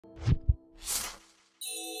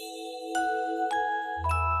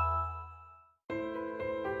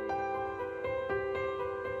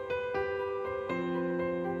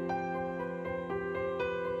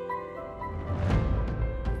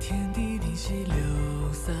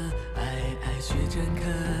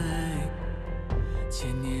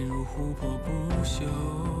琥珀不朽，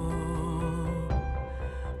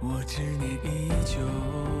我执念依旧。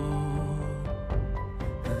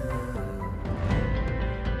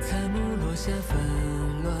残木落下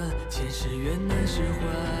纷乱，前世缘难释怀，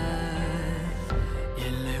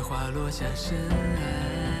眼泪滑落下深爱，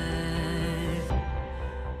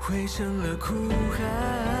汇成了苦海。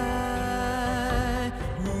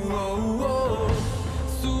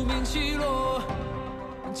宿命起落，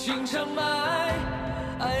情长埋，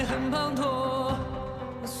爱恨滂沱，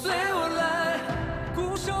随我来，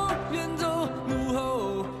固守远走，幕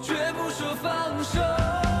后绝不说放手。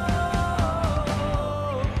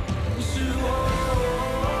是我。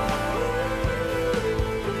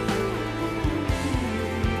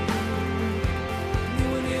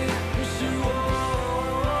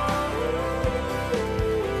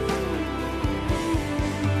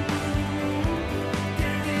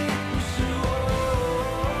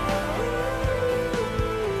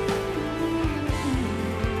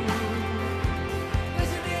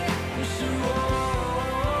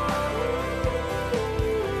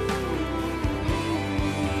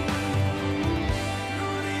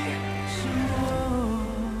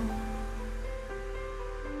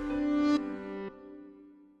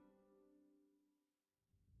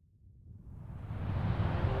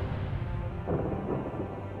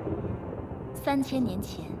 3000年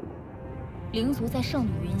前，灵族在圣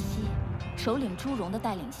女云溪首领朱荣的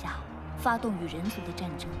带领下，发动与人族的战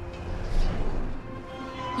争，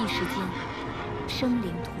一时间生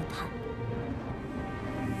灵涂炭。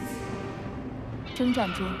征战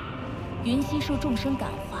中，云溪受众生感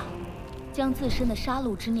化，将自身的杀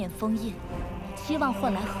戮之念封印，希望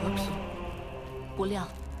换来和平，不料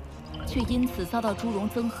却因此遭到朱荣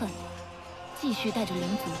憎恨，继续带着灵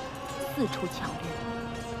族四处抢掠。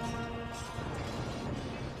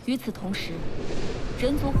 与此同时，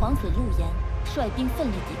人族皇子陆岩率兵奋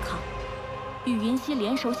力抵抗，与云溪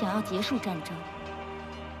联手想要结束战争。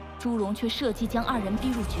朱荣却设计将二人逼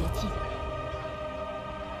入绝境。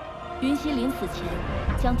云溪临死前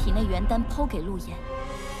将体内元丹抛给陆岩，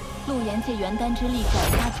陆岩借元丹之力斩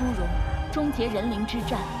杀朱荣，终结人灵之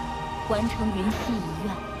战，完成云溪遗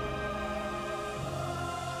愿。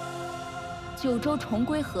九州重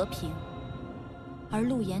归和平，而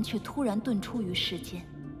陆岩却突然遁出于世间。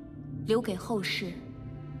 留给后世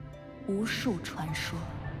无数传说。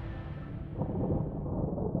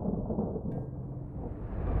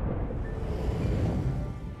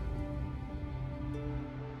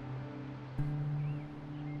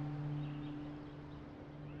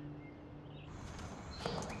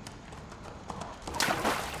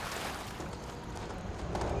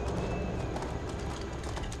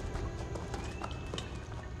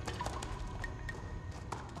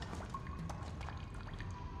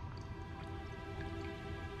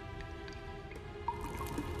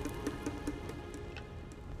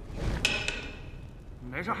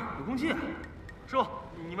没事，有空气。师傅，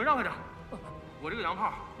你们让开点，我这个洋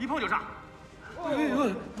炮一碰就炸。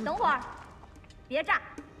等会儿，别炸，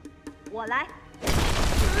我来。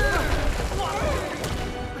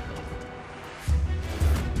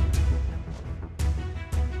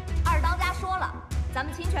二当家说了，咱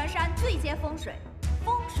们清泉山最接风水，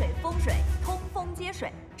风水，通风接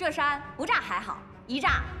水。这山不炸还好，一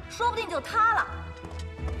炸说不定就塌了。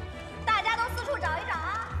大家都四处找一找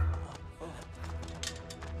啊！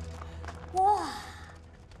 哇，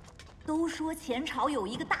都说前朝有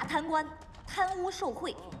一个大贪官，贪污受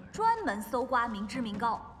贿，专门搜刮民脂民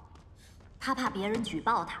膏。他怕别人举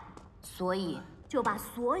报他，所以就把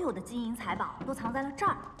所有的金银财宝都藏在了这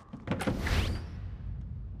儿。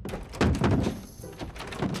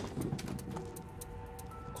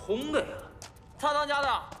空的呀！大当家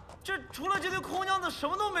的，这除了这堆空箱子什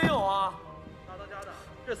么都没有啊！大当家的，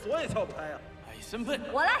这锁也撬不开呀！哎，真笨！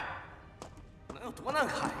我来。能有多难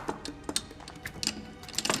开？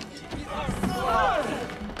 呀，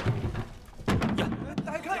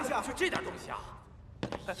大家看一下，就这点东西啊！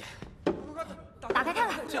打开看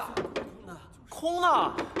看，这空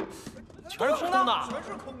的，全是空的，全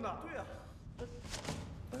是空的。对呀，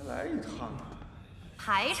来一趟啊！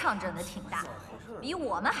排场真的挺大，比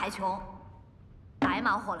我们还穷，白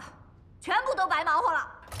忙活了，全部都白忙活了。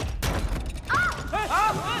啊！哎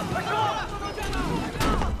啊！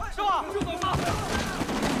师傅，师傅，就走吧。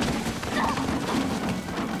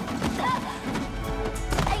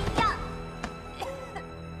 哎呀！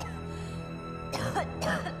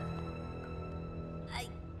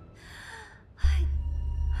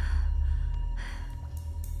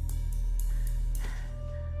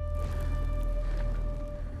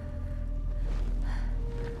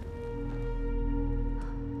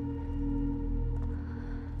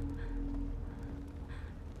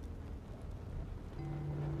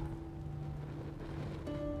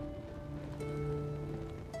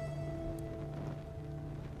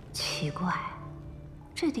奇怪，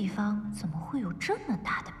这地方怎么会有这么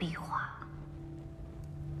大的壁画？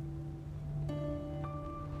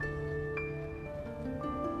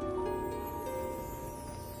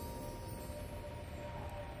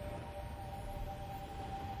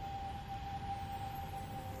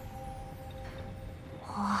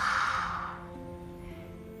哇，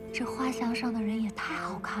这画像上的人也太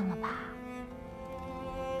好看了吧！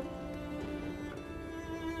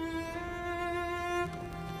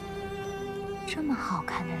 这么好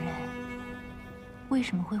看的人，为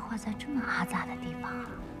什么会画在这么阿杂的地方啊？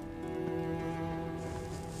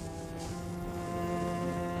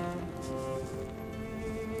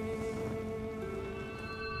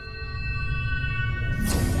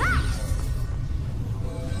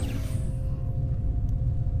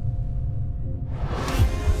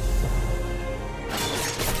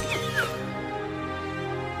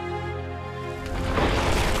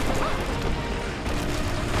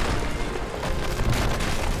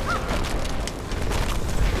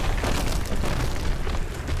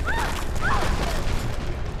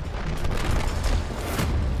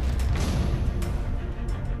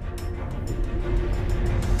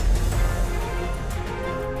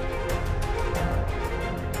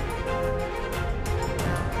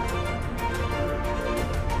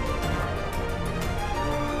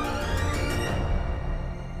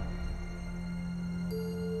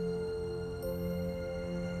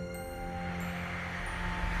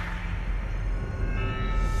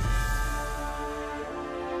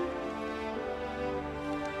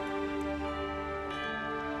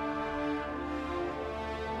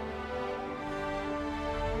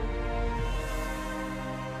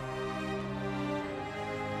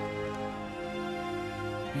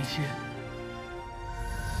李沁，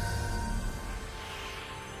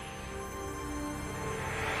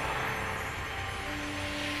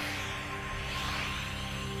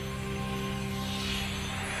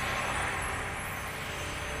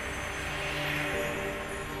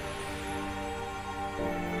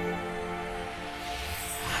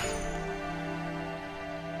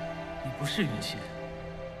你不是李沁。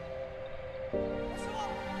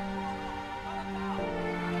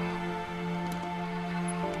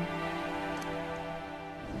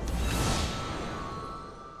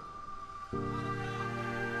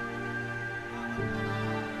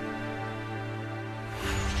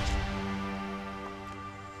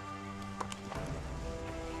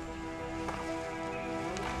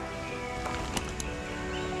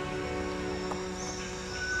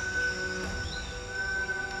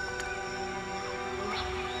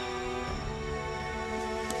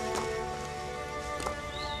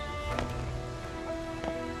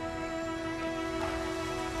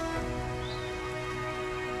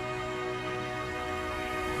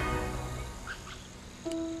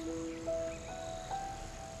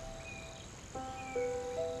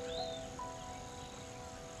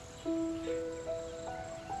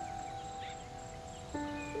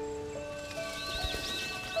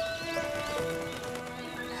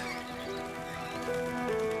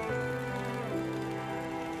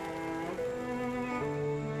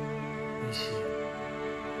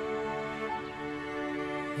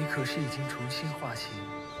 你可是已经重新化形，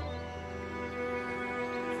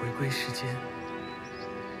回归世间。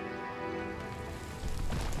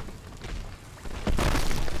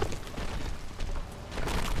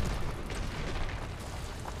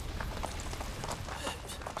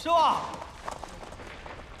师傅，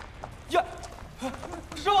呀，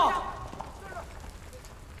师傅。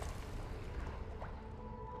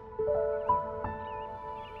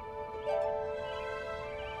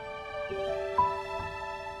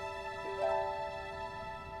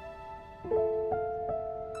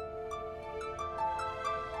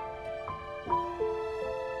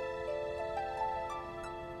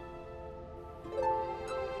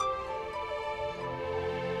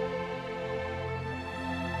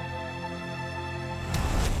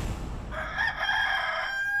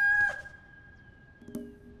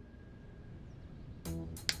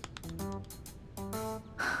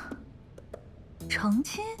 成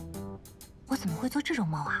亲？我怎么会做这种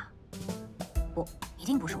梦啊？不，一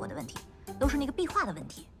定不是我的问题，都是那个壁画的问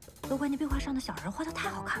题。都怪那壁画上的小人画得太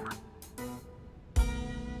好看了。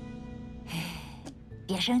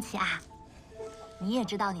别生气啊，你也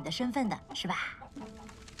知道你的身份的是吧？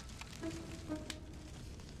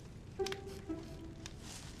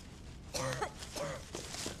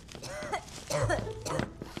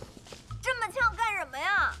这么呛干什么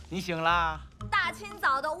呀？你醒啦？大清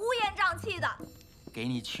早的乌烟瘴气的。 给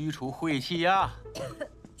你驱除晦气呀！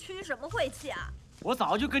驱什么晦气啊？我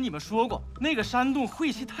早就跟你们说过，那个山洞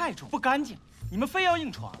晦气太重，不干净。你们非要硬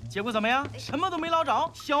闯，结果怎么样？什么都没捞着，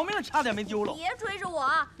小命差点没丢了。别追着我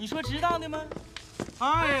啊！你说值当的吗？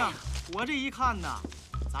哎呀，我这一看呐，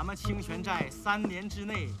咱们清泉寨3年之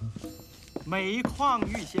内每况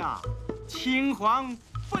愈下，青黄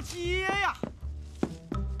不接呀！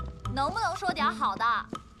能不能说点好的？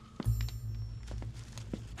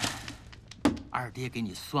二爹给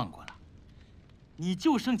你算过了，你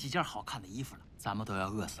就剩几件好看的衣服了，咱们都要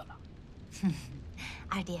饿死了。哼，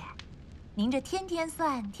二爹，您这天天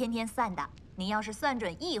算，天天算的，您要是算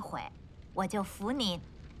准1回，我就服您。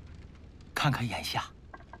看看眼下，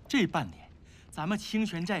这半年，咱们清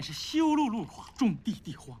泉寨是修路路垮，种地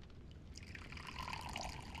地荒。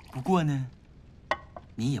不过呢，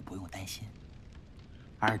你也不用担心，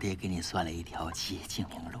二爹给你算了一条捷径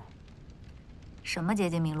明路。什么捷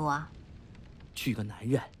径明路啊？娶个男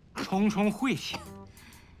人，冲冲晦气。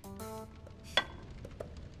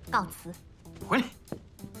告辞。回来，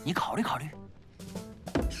你考虑考虑。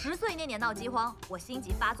 10岁那年闹饥荒，我心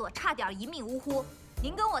急发作，差点一命呜呼。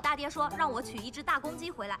您跟我大爹说让我娶一只大公鸡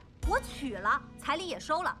回来，我娶了，彩礼也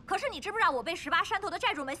收了。可是你知不知道我被18山头的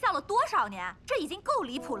寨主们笑了多少年？这已经够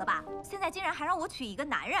离谱了吧？现在竟然还让我娶一个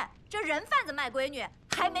男人，这人贩子卖闺女，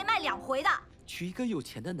还没卖2回的。娶一个有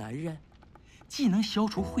钱的男人，既能消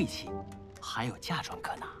除晦气，还有嫁妆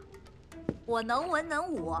可拿。我能文能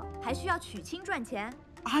武，还需要娶亲赚钱？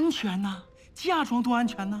安全呐，嫁妆多安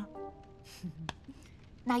全呐。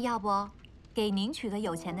那要不，给您娶个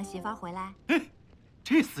有钱的媳妇儿回来？哎，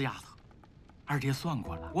这死丫头，二爹算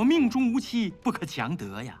过了，我命中无妻，不可强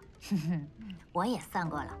得呀。我也算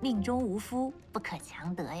过了，命中无夫，不可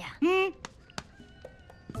强得呀。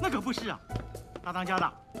那可不是啊，大当家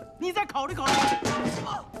的，你再考虑考虑。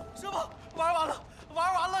师傅，玩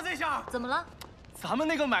完了这下。怎么了？咱们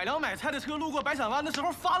那个买粮买菜的车路过白伞湾的时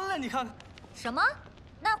候翻了，你看看。什么？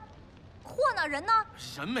那货呢？人呢？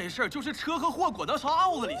人没事，就是车和货裹到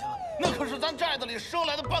臊子里去了。那可是咱寨子里赊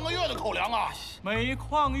来的半个月的口粮啊！每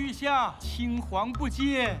况愈下，青黄不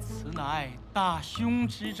接，此乃大凶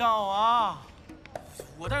之兆啊！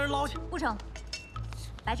我带人捞去。不成，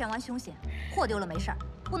白斩湾凶险，货丢了没事儿，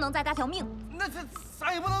不能再搭条命。那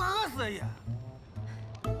咱也不能饿死也。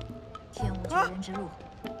天无绝人之路，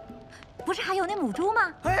不是还有那母猪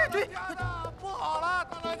吗？哎，对，不好了，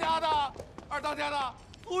大当家的，二当家的。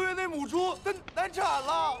 后院那母猪它难产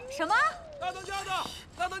了！什么？大当家的，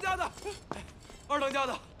二当家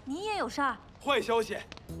的，你也有事儿？坏消息，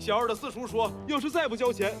小二的四叔说，要是再不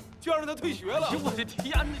交钱，就要让他退学了。哎呦我的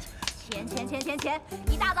天！钱！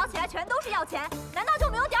一大早起来全都是要钱，难道就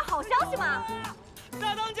没有点好消息吗？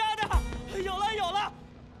大当家的，有了！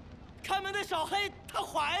看门的小黑她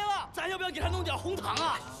怀了，咱要不要给她弄点红糖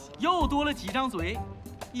啊？又多了几张嘴，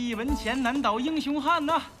一文钱难倒英雄汉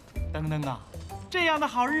呐！等等啊！ 这样的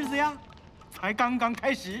好日子呀，才刚刚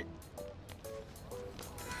开始。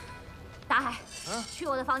大海，去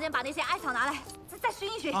我的房间把那些艾草拿来，再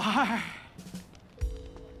熏一熏。哎，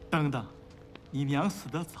等等，你娘死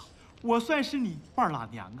得早，我算是你伴拉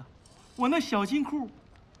娘啊！我那小金库，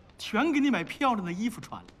全给你买漂亮的衣服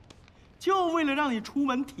穿了，就为了让你出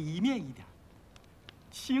门体面一点。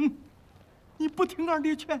行，你不听二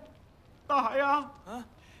爹劝，大海呀，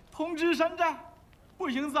通知山寨。 不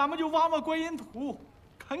行，咱们就挖观音土，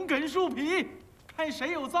啃树皮，看谁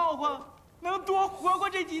有造化，能多活过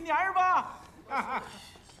这几年吧。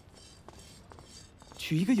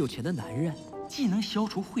娶一个有钱的男人，既能消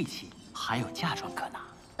除晦气，还有嫁妆可拿。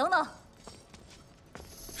等等，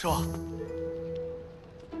师傅，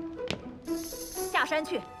下山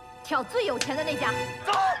去，挑最有钱的那家。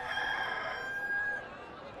走。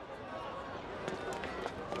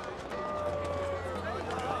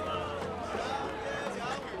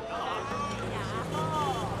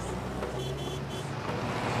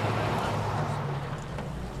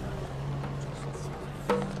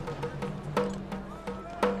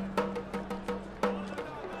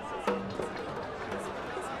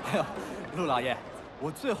 陆老爷，我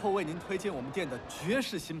最后为您推荐我们店的绝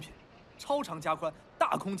世新品——超长加宽、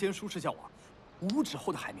大空间舒适轿网，5指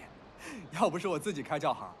厚的海绵。要不是我自己开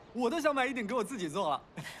轿行，我都想买一顶给我自己坐了。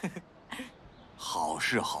好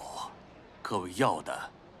是好，各位要的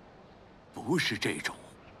不是这种。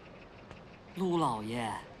陆老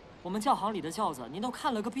爷，我们轿行里的轿子您都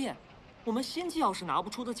看了个遍，我们新季要是拿不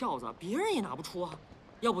出的轿子，别人也拿不出啊。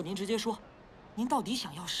要不您直接说，您到底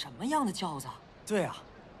想要什么样的轿子？对啊。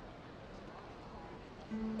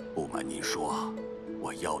 不瞒您说，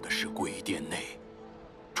我要的是贵殿内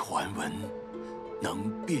传闻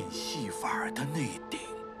能变戏法的那顶。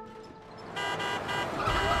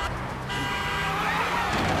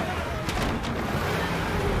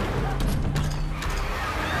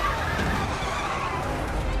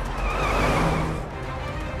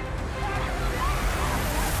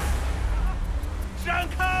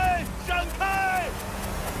闪开！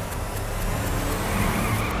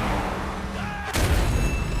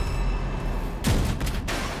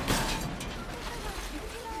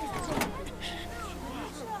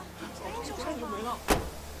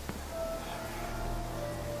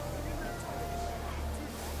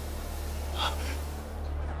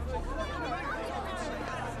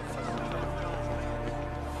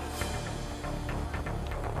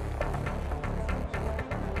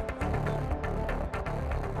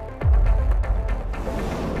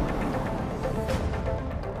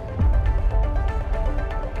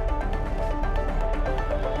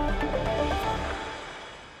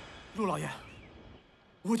陆老爷，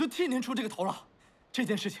我就替您出这个头了，这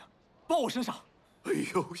件事情包我身上。哎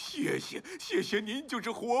呦，谢谢您，就是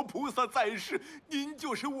活菩萨在世，您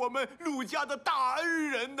就是我们陆家的大恩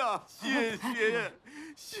人呐！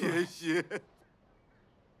谢谢。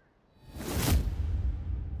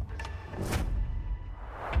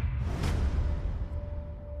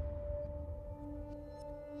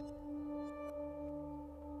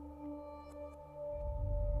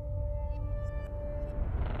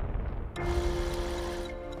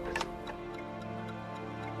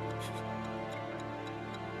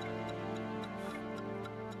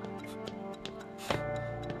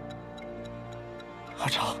阿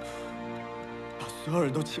长，把所有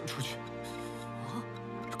人都请出去！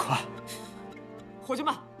快！伙计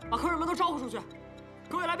们，把客人们都招呼出去。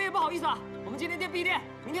各位来宾，不好意思啊，我们今天店闭店，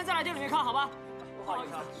明天再来店里面看，好吧？不好意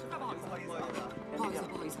思，实在不好意思，不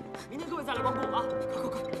好意思，明天各位再来光顾啊！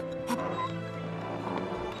快！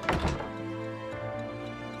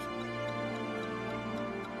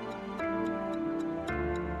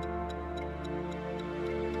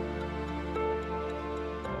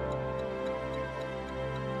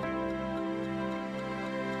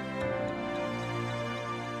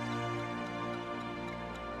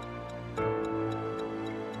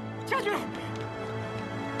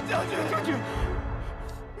将军！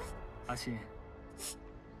阿信，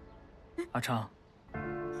阿昌，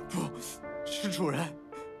不是主人，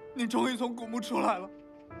你终于从古墓出来了。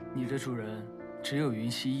你的主人只有云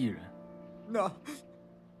溪一人。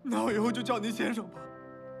那我以后就叫您先生吧。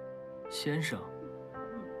先生。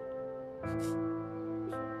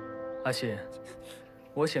阿信，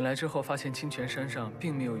我醒来之后发现清泉山上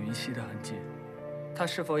并没有云溪的痕迹，他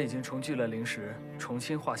是否已经重聚了灵石，重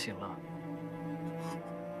新化形了？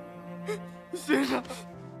先生，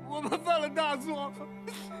我们犯了大错，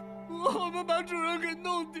我们把主人给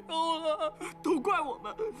弄丢了，都怪我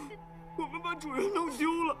们把主人弄丢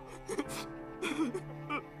了。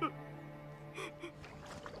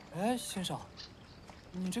哎，先生，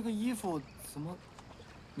你这个衣服怎么？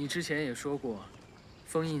你之前也说过，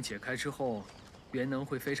封印解开之后，元能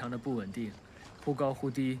会非常的不稳定，忽高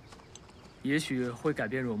忽低，也许会改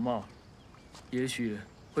变容貌，也许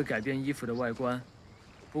会改变衣服的外观。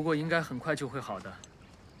不过应该很快就会好的。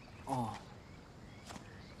哦，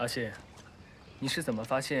阿信，你是怎么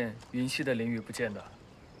发现云溪的灵雨不见的？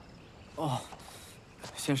哦，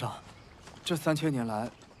先生，这3000年来，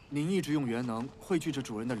您一直用元能汇聚着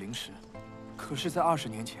主人的灵石，可是，在20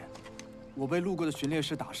年前，我被路过的巡猎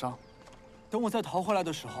师打伤，等我再逃回来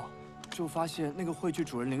的时候，就发现那个汇聚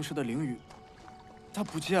主人灵石的灵雨，它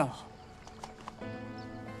不见了。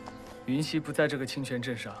云溪不在这个清泉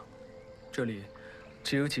镇上，这里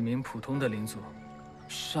只有几名普通的灵族。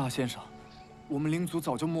是啊，先生，我们灵族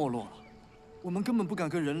早就没落了，我们根本不敢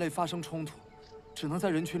跟人类发生冲突，只能在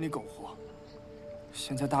人群里苟活。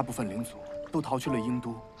现在大部分灵族都逃去了英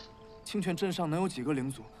都，清泉镇上能有几个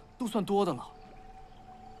灵族，都算多的了。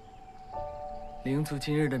灵族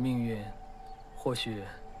今日的命运，或许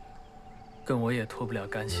跟我也脱不了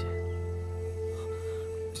干系。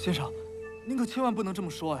先生，您可千万不能这么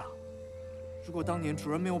说呀！如果当年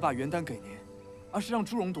主人没有把元丹给您，而是让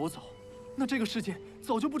朱荣夺走，那这个世界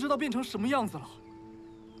早就不知道变成什么样子了。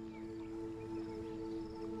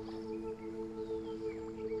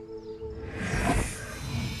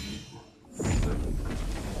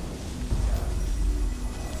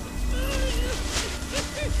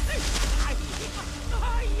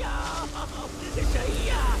哎呀，谁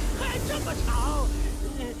呀？还这么吵？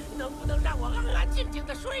能不能让我安安静静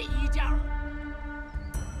的睡一觉？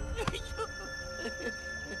哎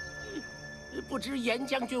呦，不知严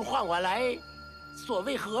将军唤我来，所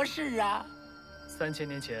谓何事啊？3000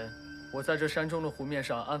年前，我在这山中的湖面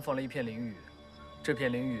上安放了一片灵雨，这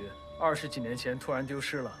片灵雨20几年前突然丢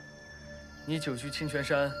失了。你久居清泉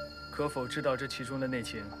山，可否知道这其中的内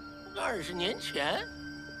情？20年前？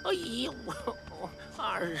哎呦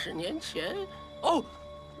，20年前？哦，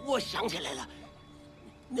我想起来了，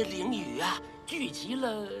那灵雨啊，聚集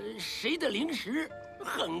了谁的灵石？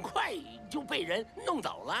很快就被人弄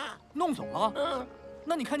走了。弄走了？嗯。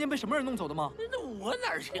那你看见被什么人弄走的吗？那我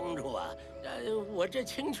哪清楚啊？我这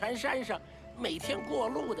清泉山上每天过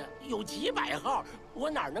路的有几百号，我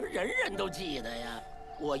哪能人人都记得呀？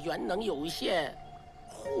我元能有限，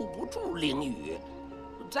护不住灵雨。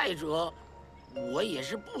再者，我也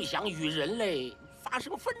是不想与人类发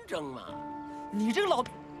生纷争嘛。你这个老……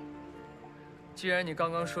既然你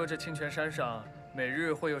刚刚说这清泉山上每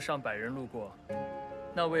日会有上百人路过，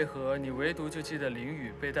那为何你唯独就记得灵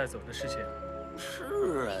雨被带走的事情？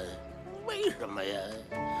是啊，为什么呀？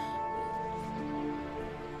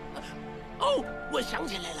哦，我想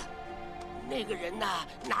起来了，那个人呐，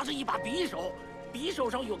拿着一把匕首，匕首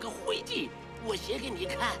上有个徽记，我写给你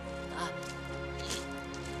看啊。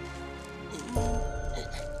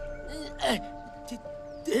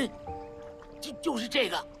就是这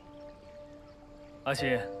个。阿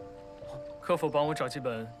信，可否帮我找几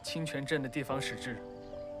本清泉镇的地方史志？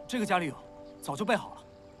这个家里有，早就备好了。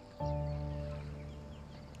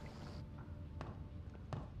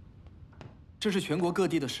这是全国各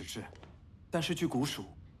地的史志，但是据古数，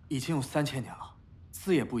已经有3000年了，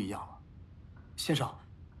字也不一样了。先生，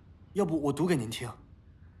要不我读给您听？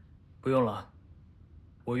不用了，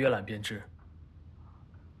我阅览便知。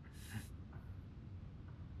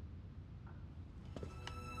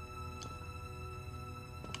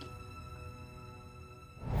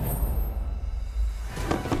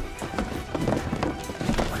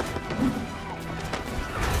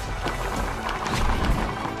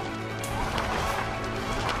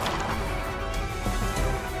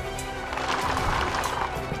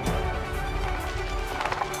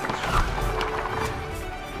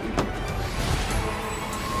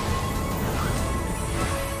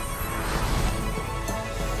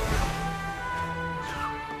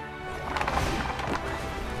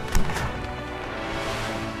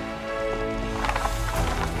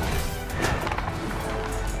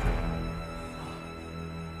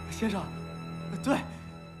先生，对，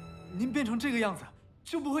您变成这个样子，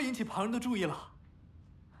就不会引起旁人的注意了。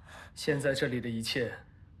现在这里的一切，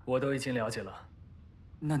我都已经了解了。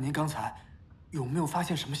那您刚才有没有发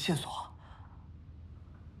现什么线索啊？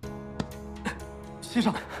先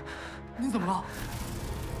生，您怎么了？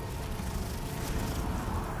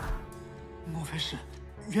莫非是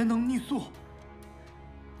元能逆速？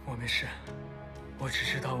我没事，我只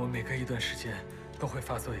知道我每隔一段时间都会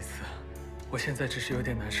发作一次。我现在只是有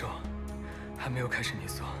点难受，还没有开始逆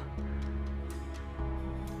速。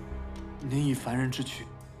您以凡人之躯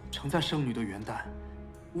承载圣女的元丹，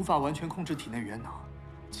无法完全控制体内元能，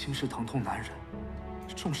轻视疼痛难忍，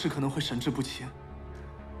重视可能会神志不清。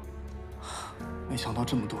没想到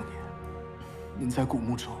这么多年，您在古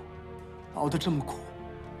墓中熬得这么苦。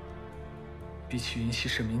比起云溪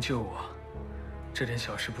神明救我，这点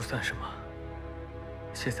小事不算什么。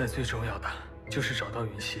现在最重要的就是找到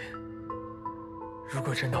云溪。如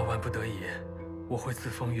果真到万不得已，我会自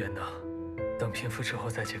封元能，等平复之后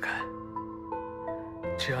再解开。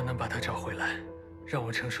只要能把他找回来，让我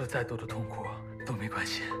承受再多的痛苦都没关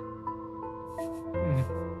系。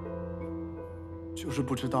就是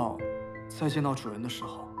不知道，再见到主人的时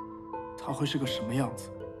候，他会是个什么样子？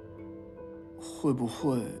会不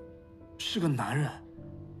会是个男人，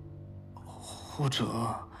或者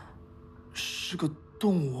是个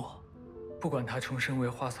动物？不管他重生为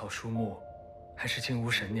花草树木，还是金乌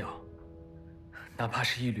神鸟，哪怕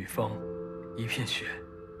是一缕风，一片雪，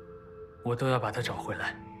我都要把它找回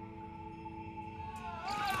来。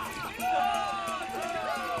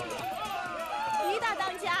于大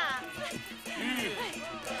当家，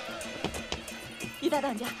于大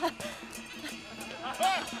当家，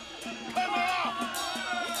哎，开门啊！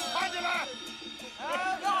看进来！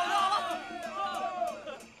绕了！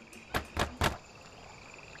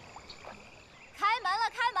开门了，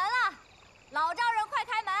开门了！老丈人，快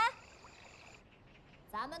开门！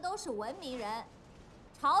咱们都是文明人，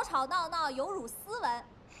吵吵闹闹有辱斯文。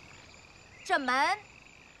这门，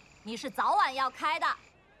你是早晚要开的，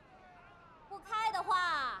不开的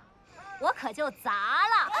话，我可就砸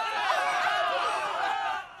了。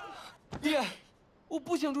爹，我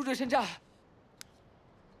不想住这山寨。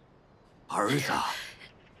儿子，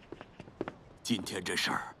今天这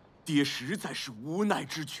事儿，爹实在是无奈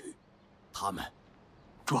之举。他们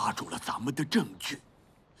抓住了咱们的证据，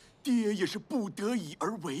爹也是不得已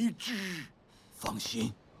而为之。放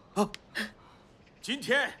心，啊，今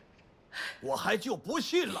天我还就不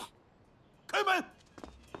信了。开门！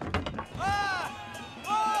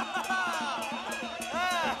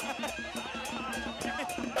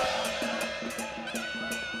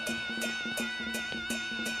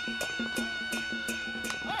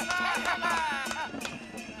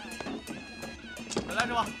来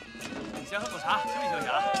师傅，你先喝口茶，休息休息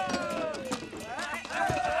啊。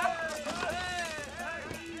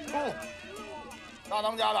哦，大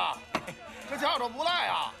当家的，这家伙不赖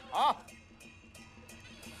啊！啊！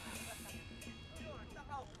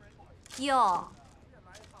哟，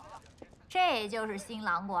这就是新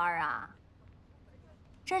郎官啊！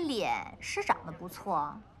这脸是长得不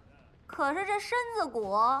错，可是这身子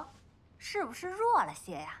骨是不是弱了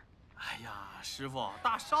些呀？哎呀，师傅，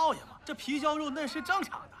大少爷嘛，这皮焦肉嫩是正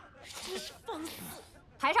常的。真是放肆！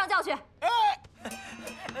台上叫去！哎，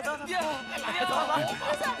走走，爹，来走吧。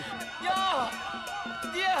儿子，呀，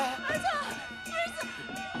爹，儿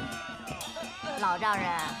子，老丈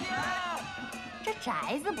人，这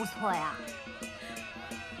宅子不错呀。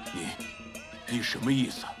你什么意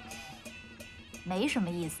思？没什么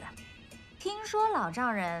意思。听说老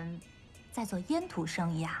丈人在做烟土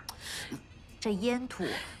生意啊？这烟土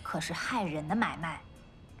可是害人的买卖，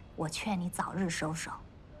我劝你早日收手。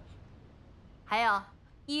还有，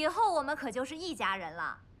以后我们可就是一家人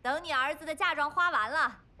了。等你儿子的嫁妆花完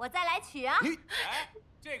了，我再来娶啊！哎，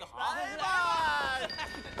这个好。来吧，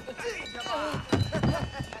进去吧。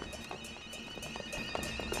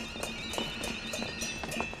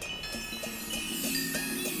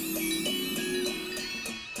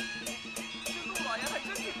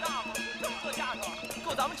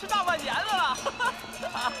够咱们吃大半年的了。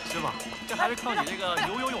师傅，这还是靠你这个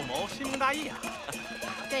有勇有谋、深明大义啊。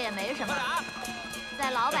这也没什么，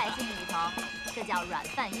在老百姓里头，这叫软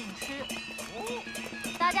饭硬吃。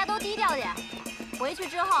大家都低调点，回去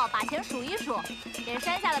之后把钱数一数，给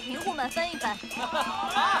山下的贫户们分一分。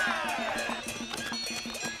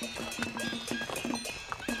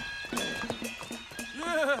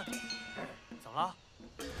怎么了？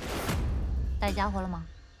带家伙了吗？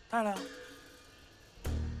带了呀。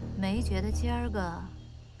没觉得今儿个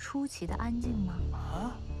出奇的安静吗？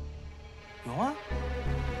啊，有啊。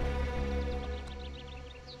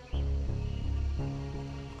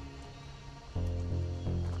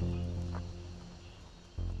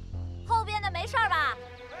后边的没事吧？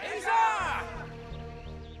没事儿。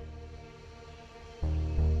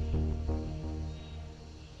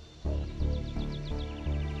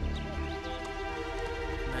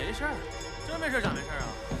没事儿，真没事儿，假没事儿啊？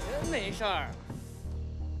真没事儿。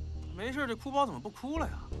没事，这哭包怎么不哭了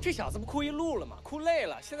呀？这小子不哭一路了吗？哭累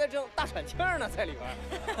了，现在正大喘气儿呢，在里边。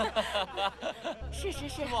是。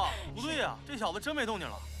师傅，不对呀，这小子真没动静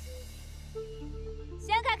了。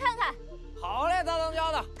掀开看看。好嘞，大当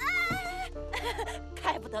家的。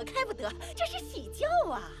开不得，这是喜轿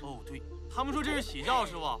啊！哦，对，他们说这是喜轿，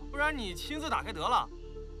师傅，不然你亲自打开得了，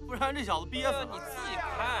不然这小子憋死了。你自己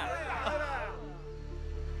开。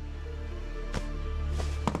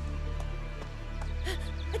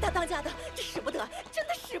大当家的，这使不得，真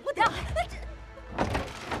的使不得。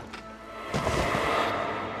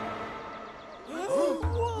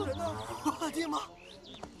我的妈！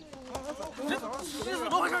这怎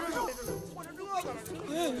么回事？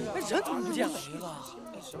人怎么不见了？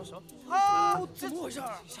行啊，怎么回事？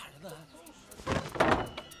吓人的。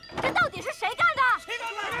这到底是谁干的？谁干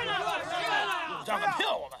的？陆家敢骗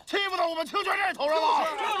我们，欺负到我们清泉寨头上了！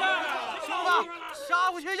兄弟，杀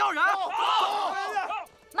回去要人！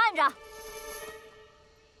慢着！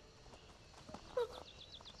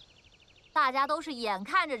大家都是眼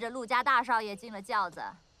看着这陆家大少爷进了轿子，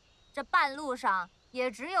这半路上也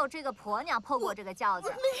只有这个婆娘碰过这个轿子，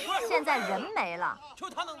现在人没了，就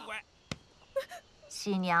他能拐。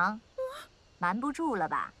喜娘，瞒不住了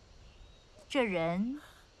吧？这人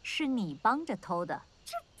是你帮着偷的，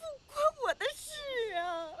这不关我的事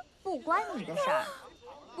啊！不关你的事儿，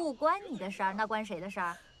不关你的事儿，那关谁的事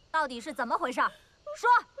儿？到底是怎么回事？说，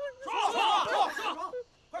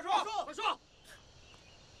快说！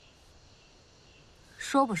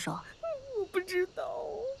说不说？我不知道。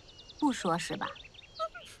不说是吧？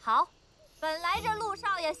好，本来这陆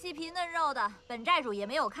少爷细皮嫩肉的，本寨主也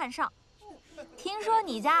没有看上。听说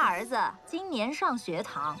你家儿子今年上学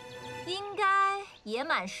堂，应该也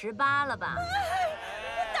满18了吧？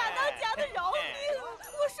大当家的饶命！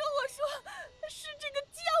我说，是这个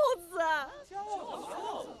轿子。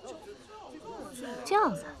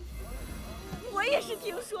我也是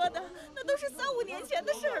听说的，那都是3、5年前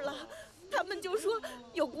的事儿了。他们就说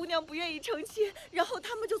有姑娘不愿意成亲，然后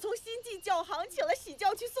他们就从新进教行请了喜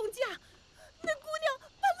轿去送嫁。那姑娘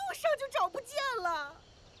半路上就找不见了，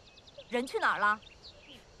人去哪儿了？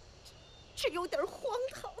这有点荒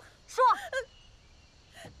唐。说，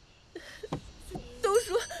都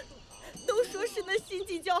说是那新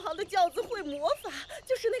进教行的轿子会魔法，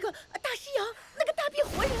就是那个大西洋那个大变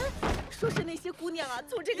活人，说是那些姑娘娘啊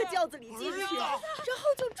从这个轿子里进去，然后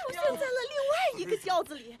就出现在了另外一个轿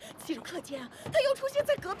子里。顷刻间，她又出现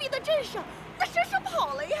在隔壁的镇上，那神神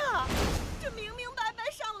跑了呀！这明明白白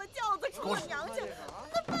上了轿子，出了娘家，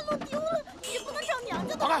那半路丢了也不能找娘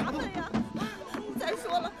家的麻烦呀。再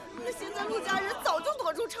说了，那现在陆家人早就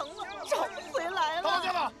躲出城了，找不回来了。大老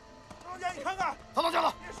家子，大老家，你看看，大老家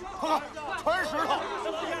子，快看，全是石头。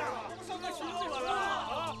上个石头了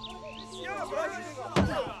啊！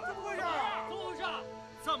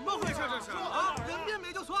怎么回事？这是啊！人变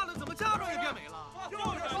美就算了，怎么嫁妆也变美了？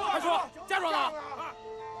快说，嫁妆呢？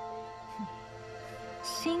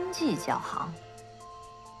星际教行，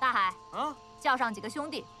大海啊，叫上几个兄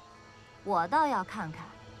弟，我倒要看看，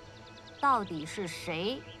到底是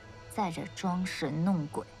谁在这装神弄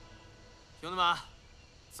鬼。兄弟们，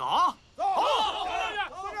走！走！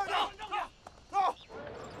走！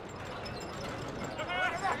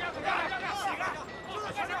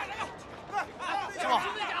师傅，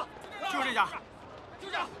就是这家，就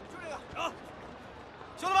这，走！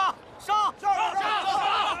兄弟们，上！走！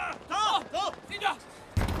进去！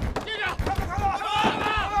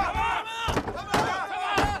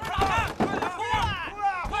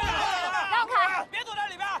让开！别躲在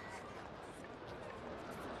里边！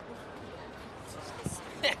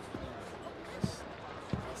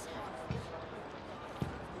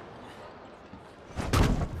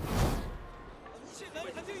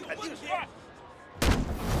肯定是。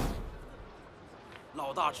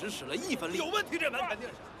老大只使了1分力，有问题，这门肯定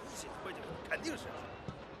是。会这个，肯定是。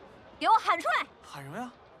给我喊出来！喊什么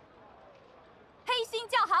呀？黑心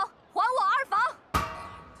教行，还我2房！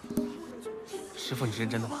师傅，你认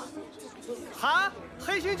真的吗？喊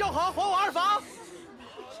黑心教行，还我2房！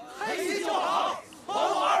黑心教行，还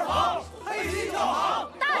我2房！黑心教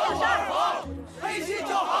行，大点声！黑心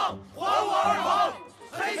教行，还我2房！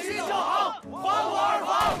黑心教行，还我2房！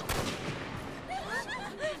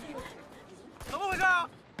怎么回事啊？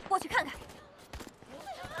过去看看。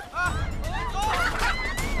啊！走！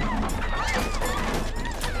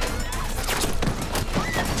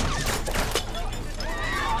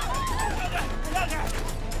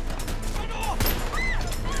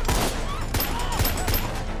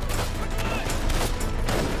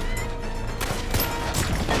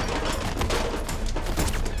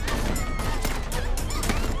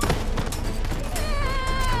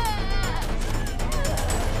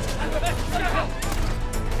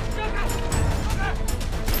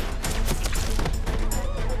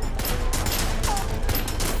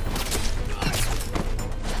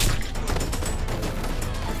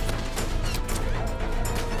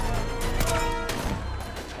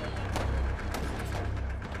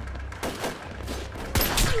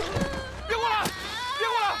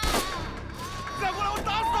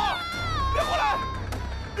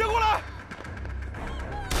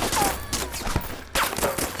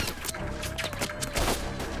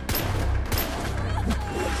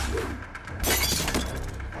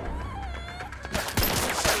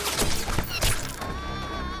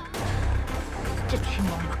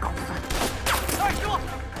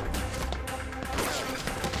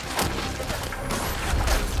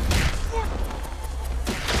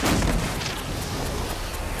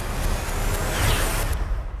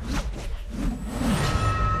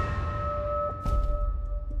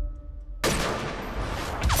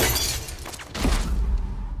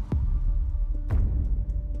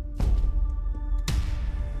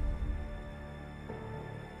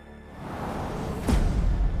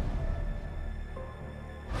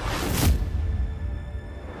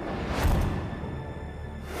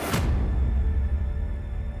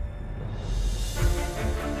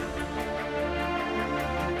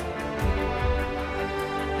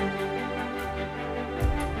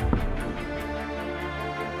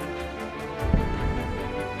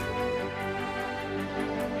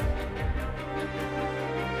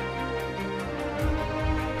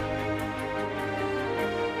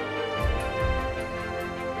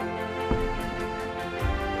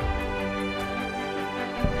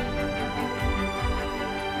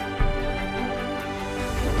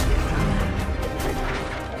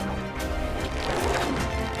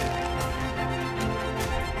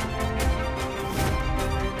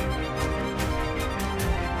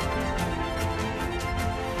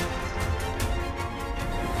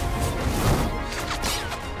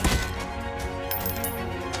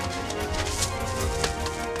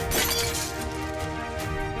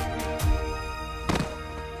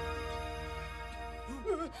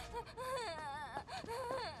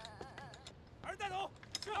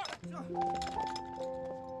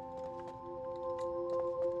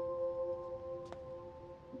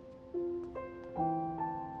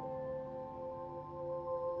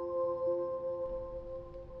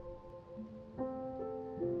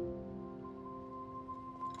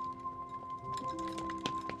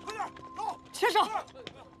先生，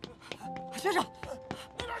先生，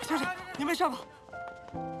先生，你没事吧？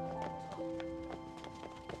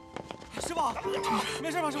师傅，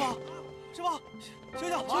没事吧？师傅，师傅，休息，休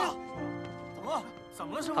息。怎么了？怎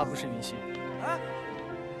么了，师傅？他不是云溪。哎，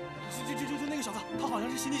就那个小子，他好像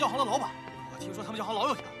是新地教堂的老板。我听说他们教堂老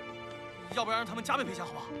有钱，要不然让他们加倍赔钱，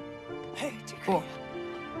好不好？嘿，这可以。不，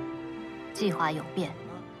计划有变。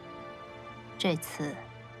这次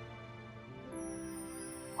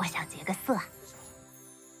我想劫个色。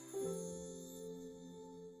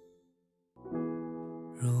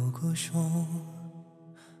如果说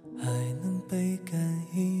爱能被感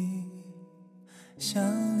应，想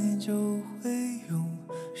念就会用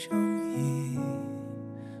声音。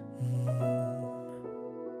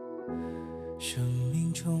生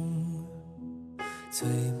命中最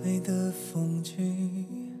美的风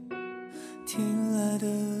景，听来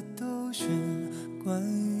的都是关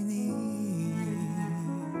于你。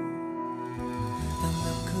当两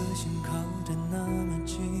颗心靠得那么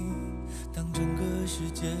近，当整个世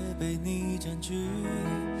界被你占据，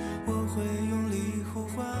我会用力呼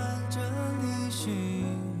唤着你姓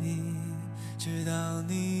名，直到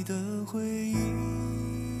你的回应。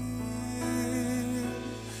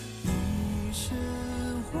你是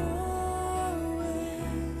我唯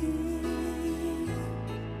一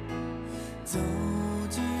走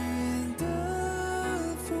进的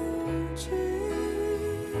风景，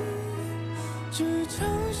只唱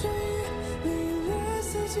声音领略四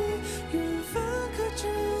季，缘分刻制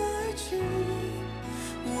爱情，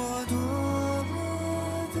我多么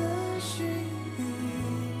的幸运，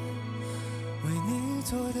为你做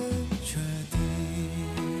的决定。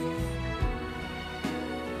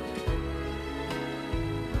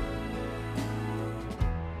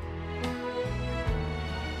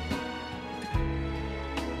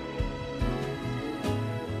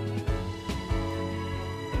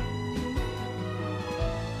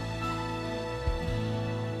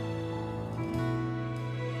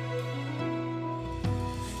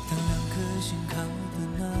心靠得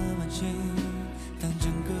那么近，当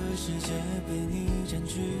整个世界被你占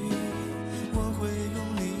据，我会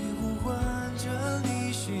用力呼唤着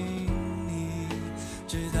你姓名，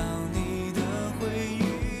直到你的回应。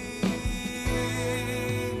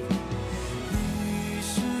你是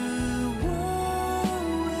我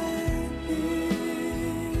唯一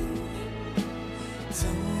走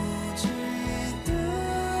进